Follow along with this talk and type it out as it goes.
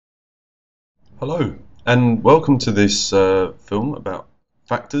Hello, and welcome to this film about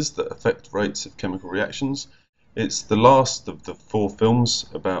factors that affect rates of chemical reactions. It's the last of the 4 films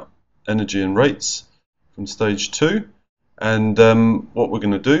about energy and rates from stage 2, and what we're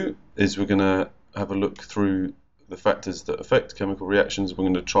going to do is we're going to have a look through the factors that affect chemical reactions. We're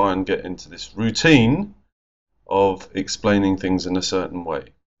going to try and get into this routine of explaining things in a certain way.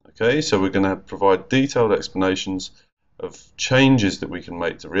 Okay, so we're going to provide detailed explanations of changes that we can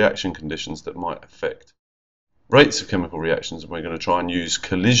make to reaction conditions that might affect rates of chemical reactions, and we're going to try and use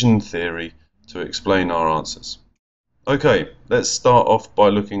collision theory to explain our answers. Okay, let's start off by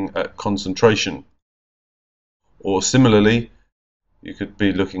looking at concentration, or similarly you could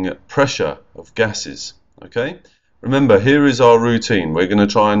be looking at pressure of gases. Okay, remember, here is our routine. We're going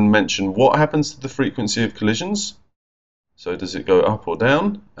to try and mention what happens to the frequency of collisions. So does it go up or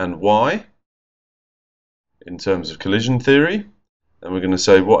down, and why, in terms of collision theory. And we're going to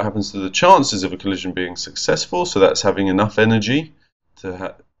say what happens to the chances of a collision being successful, so that's having enough energy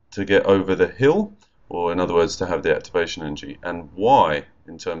to get over the hill, or in other words to have the activation energy, and why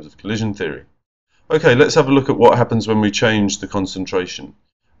in terms of collision theory. Okay, let's have a look at what happens when we change the concentration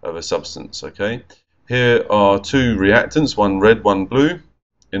of a substance. Okay, here are 2 reactants, one red, one blue,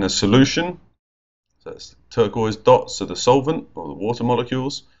 in a solution. So that's turquoise dots are the solvent or the water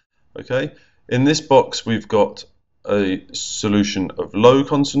molecules. Okay, in this box we've got a solution of low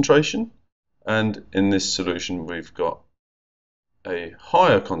concentration, and in this solution we've got a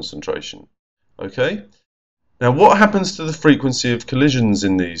higher concentration. Okay, now what happens to the frequency of collisions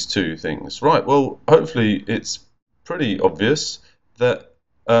in these 2 things? Right, well, hopefully it's pretty obvious that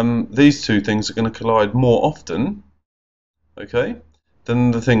these 2 things are going to collide more often, okay,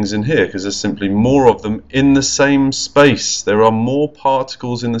 than the things in here, because there's simply more of them in the same space. There are more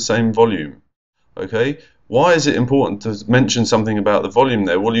particles in the same volume. Okay, why is it important to mention something about the volume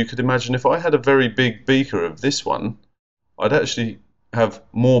there? Well, you could imagine if I had a very big beaker of this one, I'd actually have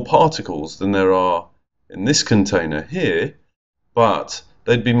more particles than there are in this container here, but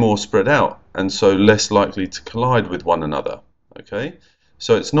they'd be more spread out and so less likely to collide with one another. Okay,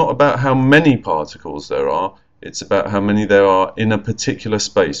 so it's not about how many particles there are, it's about how many there are in a particular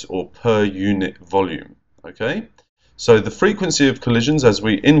space or per unit volume. Okay, so the frequency of collisions as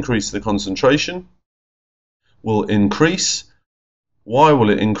we increase the concentration will increase. Why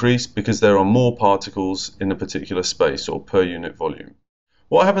will it increase? Because there are more particles in a particular space or per unit volume.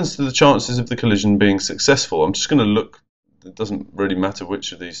 What happens to the chances of the collision being successful? I'm just going to look, it doesn't really matter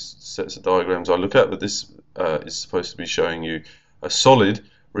which of these sets of diagrams I look at, but this is supposed to be showing you a solid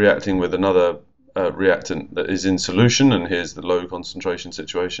reacting with another reactant that is in solution, and here's the low concentration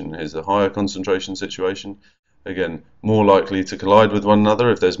situation, here's the higher concentration situation. Again, more likely to collide with one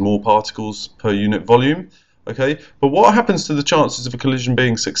another if there's more particles per unit volume. Okay, but what happens to the chances of a collision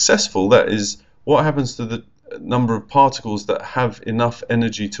being successful? That is, what happens to the number of particles that have enough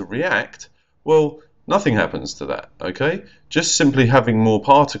energy to react? Well, nothing happens to that. Okay, just simply having more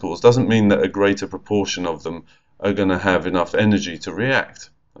particles doesn't mean that a greater proportion of them are going to have enough energy to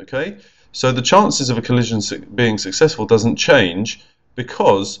react. Okay, so the chances of a collision being successful doesn't change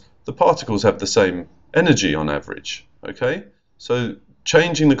because the particles have the same energy on average. Okay, so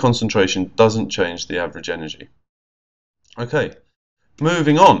changing the concentration doesn't change the average energy. Okay,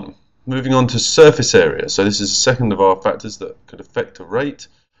 moving on to surface area. So this is the second of our factors that could affect a rate.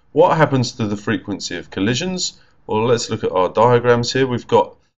 What happens to the frequency of collisions? Well, let's look at our diagrams here. We've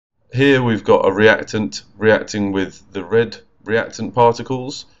got a reactant reacting with the red reactant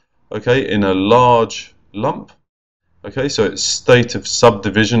particles, okay, in a large lump. Okay, so its state of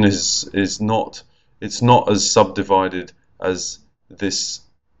subdivision is not as subdivided as this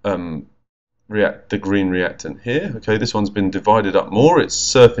the green reactant here. Okay, this one's been divided up more. Its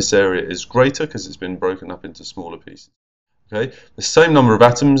surface area is greater because it's been broken up into smaller pieces. Okay, the same number of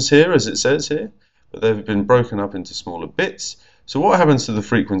atoms here as it says here, but they've been broken up into smaller bits. So what happens to the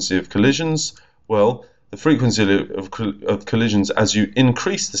frequency of collisions? Well, the frequency of collisions as you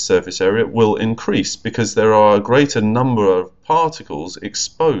increase the surface area will increase because there are a greater number of particles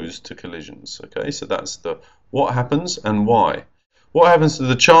exposed to collisions. Okay, so that's the what happens and why. What happens to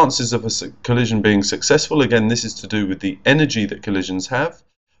the chances of a collision being successful? Again, this is to do with the energy that collisions have.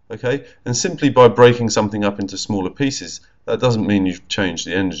 Okay, and simply by breaking something up into smaller pieces, that doesn't mean you've changed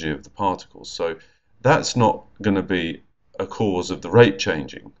the energy of the particles. So that's not going to be a cause of the rate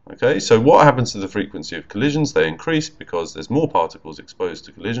changing. Okay, so what happens to the frequency of collisions? They increase because there's more particles exposed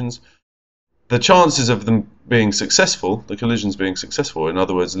to collisions. The chances of them being successful, the collisions being successful, in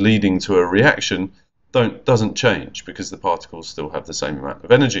other words leading to a reaction, doesn't change because the particles still have the same amount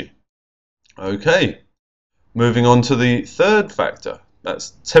of energy. Okay, moving on to the third factor,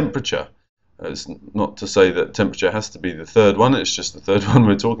 that's temperature. It's not to say that temperature has to be the third one, it's just the third one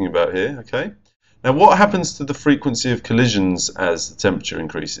we're talking about here. Okay. Now, what happens to the frequency of collisions as the temperature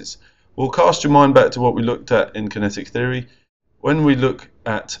increases? Well, cast your mind back to what we looked at in kinetic theory. When we look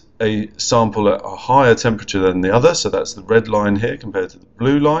at a sample at a higher temperature than the other, so that's the red line here compared to the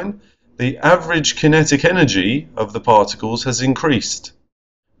blue line, the average kinetic energy of the particles has increased,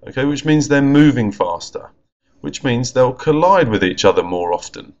 okay, which means they're moving faster, which means they'll collide with each other more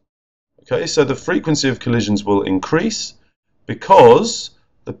often. Okay, so the frequency of collisions will increase because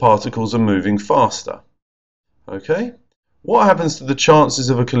the particles are moving faster. Okay, what happens to the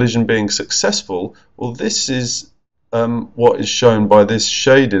chances of a collision being successful? Well, this is what is shown by this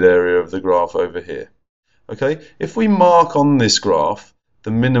shaded area of the graph over here. Okay, if we mark on this graph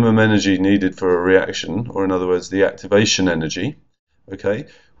the minimum energy needed for a reaction, or in other words the activation energy, okay,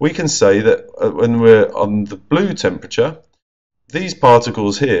 we can say that when we're on the blue temperature, these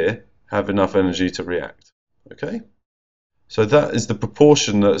particles here have enough energy to react. Okay, so that is the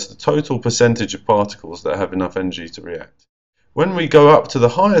proportion, that's the total percentage of particles that have enough energy to react. When we go up to the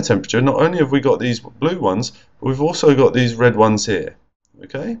higher temperature, not only have we got these blue ones, but we've also got these red ones here.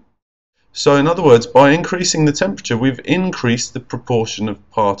 Okay? So in other words, by increasing the temperature, we've increased the proportion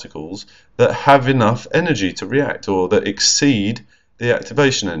of particles that have enough energy to react, or that exceed the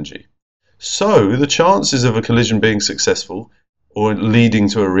activation energy. So the chances of a collision being successful or leading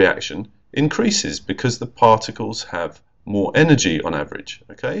to a reaction increases because the particles have more energy on average.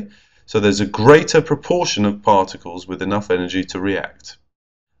 Okay? So there's a greater proportion of particles with enough energy to react.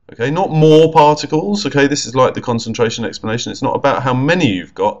 Okay, not more particles. Okay, this is like the concentration explanation. It's not about how many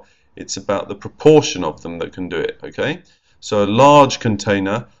you've got, it's about the proportion of them that can do it. Okay, so a large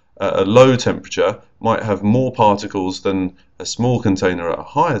container at a low temperature might have more particles than a small container at a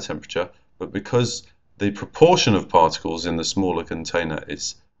higher temperature, but because the proportion of particles in the smaller container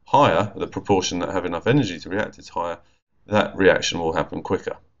is higher, the proportion that have enough energy to react is higher, that reaction will happen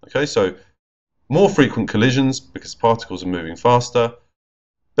quicker. Okay, so more frequent collisions because particles are moving faster,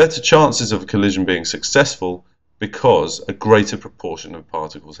 better chances of a collision being successful because a greater proportion of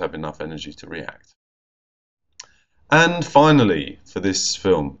particles have enough energy to react. And finally, for this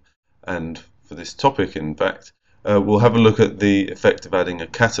film, and for this topic in fact, we'll have a look at the effect of adding a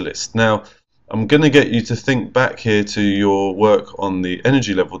catalyst. Now, I'm going to get you to think back here to your work on the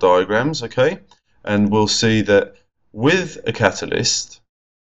energy level diagrams, okay? And we'll see that with a catalyst,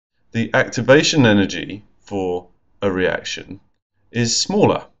 the activation energy for a reaction is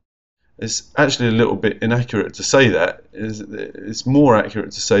smaller. It's actually a little bit inaccurate to say that. It's more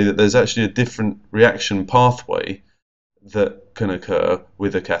accurate to say that there's actually a different reaction pathway that can occur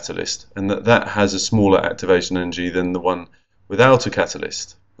with a catalyst, and that has a smaller activation energy than the one without a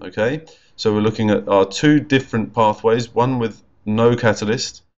catalyst. Okay, so we're looking at our two different pathways, one with no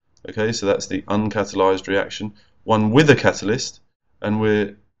catalyst, okay, so that's the uncatalyzed reaction, one with a catalyst, and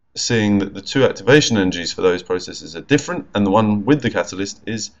we're seeing that the two activation energies for those processes are different, and the one with the catalyst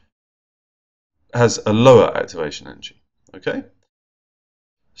has a lower activation energy. Okay,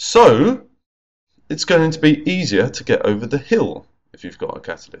 so it's going to be easier to get over the hill if you've got a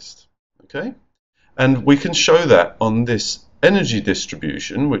catalyst. Okay, and we can show that on this energy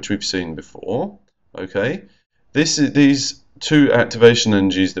distribution which we've seen before. Okay, these two activation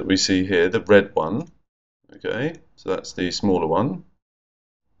energies that we see here, the red one, okay, so that's the smaller one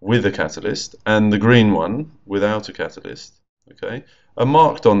with a catalyst, and the green one without a catalyst, okay, are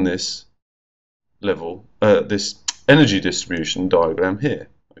marked on this level, this energy distribution diagram here.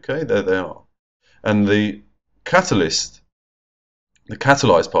 Okay, there they are. And the catalyst, the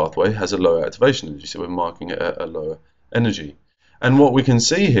catalyzed pathway, has a lower activation energy, so we're marking it at a lower energy. And what we can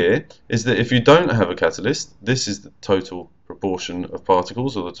see here is that if you don't have a catalyst, this is the total proportion of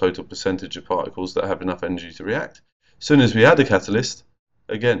particles, or the total percentage of particles that have enough energy to react. As soon as we add a catalyst,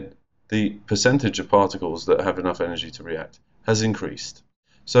 again, the percentage of particles that have enough energy to react has increased.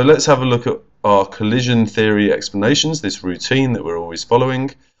 So let's have a look at our collision theory explanations, this routine that we're always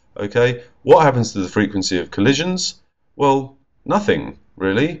following. Okay, what happens to the frequency of collisions? Well, nothing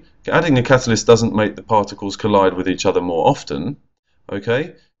really. Adding a catalyst doesn't make the particles collide with each other more often.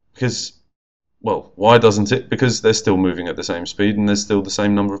 Okay, because, well, why doesn't it? Because they're still moving at the same speed and there's still the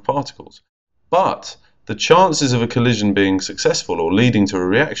same number of particles. But the chances of a collision being successful or leading to a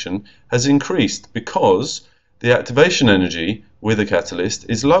reaction has increased because the activation energy with a catalyst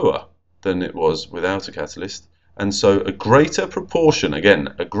is lower than it was without a catalyst, and so a greater proportion,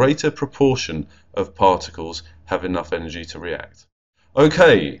 again, a greater proportion of particles have enough energy to react.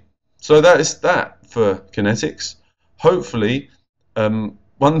 Okay, so that is that for kinetics. Hopefully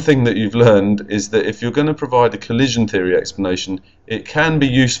one thing that you've learned is that if you're going to provide a collision theory explanation, it can be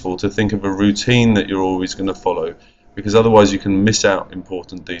useful to think of a routine that you're always going to follow, because otherwise you can miss out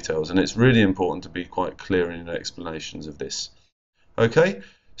important details, and it's really important to be quite clear in your explanations of this. Okay,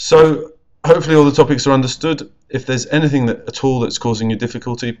 so hopefully all the topics are understood. If there's anything at all that's causing you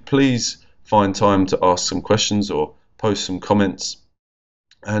difficulty, please find time to ask some questions or post some comments,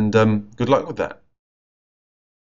 and good luck with that.